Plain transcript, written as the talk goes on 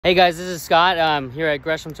Hey guys, this is Scott. Here at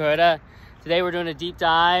Gresham Toyota. Today we're doing a deep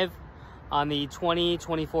dive on the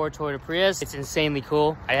 2024 Toyota Prius. It's insanely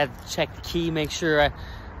cool. I had to check the key, make sure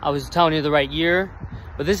I was telling you the right year.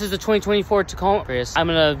 But this is the 2024 Tacoma Prius. I'm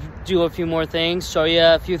gonna do a few more things, show you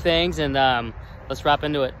a few things, and let's wrap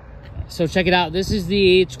into it. So check it out. This is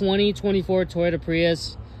the 2024 Toyota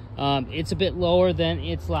Prius. It's a bit lower than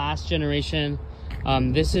its last generation.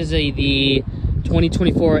 This is the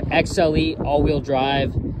 2024 XLE all-wheel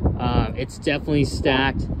drive. It's definitely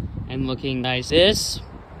stacked and looking nice. This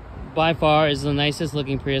by far is the nicest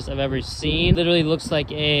looking Prius I've ever seen. Literally looks like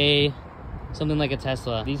something like a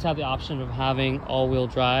Tesla. These have the option of having all-wheel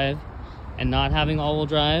drive and not having all-wheel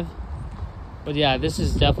drive. But yeah, this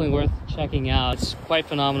is definitely worth checking out. It's quite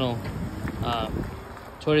phenomenal.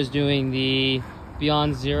 Toyota's doing the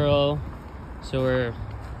Beyond Zero, so we're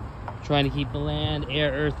trying to keep the land,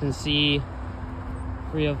 air, earth, and sea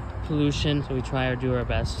free of pollution, so we try to do our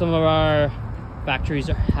best. Some of our factories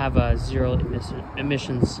have zero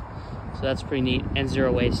emissions, so that's pretty neat, and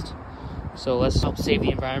zero waste. So let's help save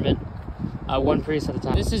the environment, one Prius at a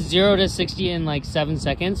time. This is 0 to 60 in like 7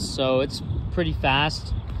 seconds, so it's pretty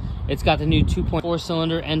fast. It's got the new 2.4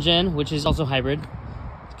 cylinder engine, which is also hybrid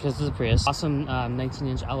because it's a Prius. Awesome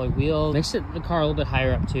 19-inch alloy wheels. Makes the car a little bit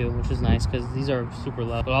higher up too, which is nice because these are super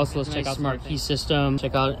low. But also let's check out smart key system.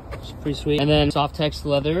 Check out, it's pretty sweet. And then soft text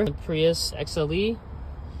leather. The Prius XLE.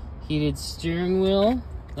 Heated steering wheel.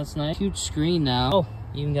 That's nice. Huge screen now. Oh,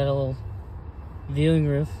 even got a little viewing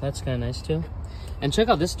roof. That's kind of nice too. And check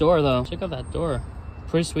out this door though. Check out that door.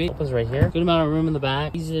 Pretty sweet. Opens right here. Good amount of room in the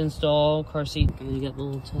back. Easy to install. Car seat. And then you got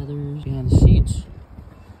little tethers behind the seats.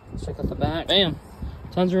 Let's check out the back. Bam.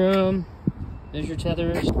 Tons of room. There's your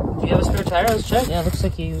tethers. Do you have a spare tire? Let's check. Yeah, it looks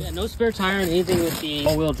like you... Yeah, no spare tire or anything with the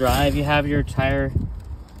all-wheel drive. You have your tire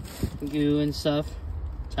goo and stuff.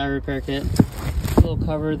 Tire repair kit. Little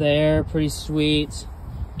cover there. Pretty sweet.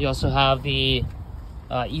 You also have the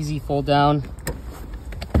easy fold-down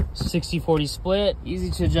 60/40 split.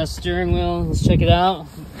 Easy to adjust steering wheel. Let's check it out.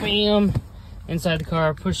 Bam! Inside the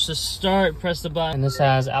car, push to start, press the button. And this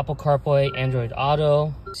has Apple CarPlay, Android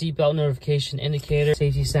Auto, seatbelt notification indicator,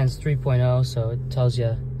 safety sense 3.0, so it tells you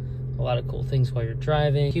a lot of cool things while you're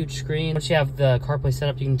driving. Huge screen. Once you have the CarPlay set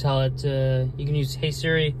up, you can tell it, you can use Hey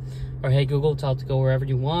Siri or Hey Google, tell it to go wherever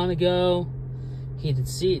you want to go. Heated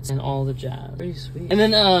seats and all the jazz. Pretty sweet. And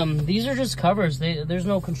then these are just covers. There's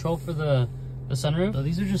no control for the sunroof. So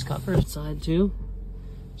these are just covers inside too.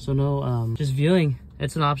 So no, just viewing.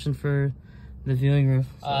 It's an option for the viewing roof.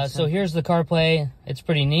 So here's the CarPlay. It's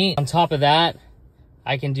pretty neat. On top of that,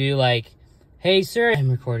 I can do like, hey sir.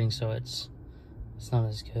 I'm recording, so it's not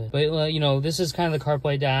as good. But you know, this is kind of the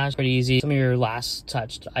CarPlay dash. Pretty easy. Some of your last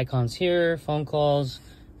touched icons here, phone calls,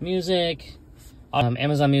 music,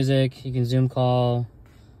 Amazon Music. You can Zoom call,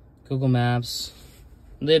 Google Maps,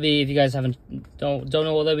 Libby. If you guys don't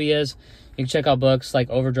know what Libby is, you can check out books like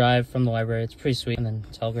Overdrive from the library. It's pretty sweet. And then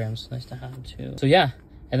Telegram's nice to have too. So yeah.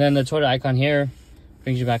 And then the Toyota icon here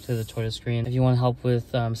brings you back to the Toyota screen. If you want help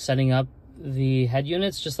with setting up the head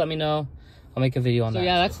units, just let me know. I'll make a video on that. So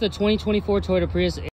yeah, that's the 2024 Toyota Prius.